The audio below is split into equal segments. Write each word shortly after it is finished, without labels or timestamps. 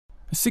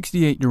A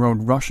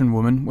 68-year-old Russian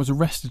woman was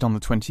arrested on the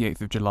 28th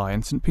of July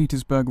in St.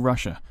 Petersburg,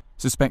 Russia,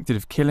 suspected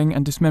of killing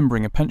and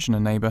dismembering a pensioner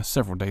neighbour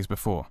several days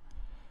before.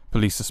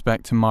 Police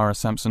suspect Tamara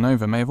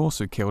Samsonova may have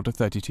also killed a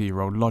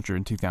 32-year-old lodger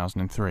in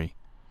 2003.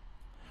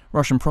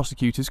 Russian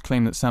prosecutors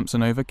claim that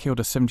Samsonova killed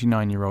a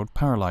 79-year-old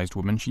paralysed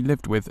woman she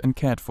lived with and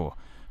cared for,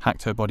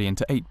 hacked her body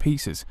into 8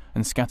 pieces,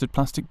 and scattered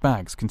plastic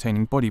bags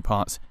containing body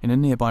parts in a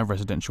nearby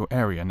residential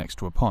area next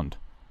to a pond.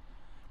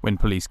 When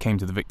police came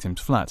to the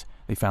victim's flat,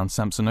 they found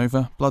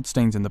Samsonova,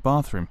 bloodstains in the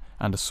bathroom,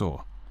 and a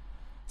saw.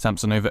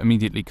 Samsonova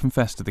immediately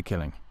confessed to the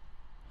killing.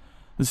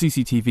 The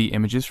CCTV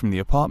images from the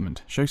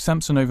apartment show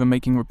Samsonova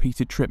making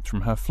repeated trips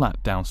from her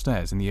flat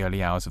downstairs in the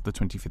early hours of the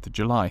 25th of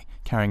July,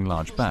 carrying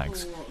large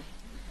bags.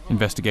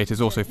 Investigators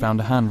also found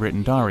a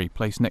handwritten diary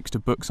placed next to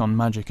books on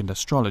magic and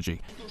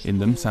astrology. In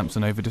them,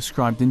 Samsonova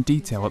described in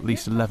detail at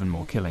least 11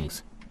 more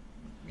killings.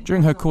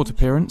 During her court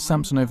appearance,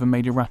 Samsonova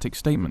made erratic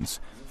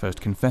statements,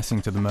 first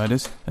confessing to the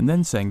murders and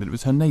then saying that it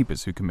was her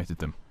neighbours who committed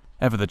them.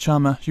 Ever the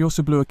charmer, she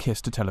also blew a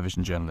kiss to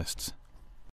television journalists.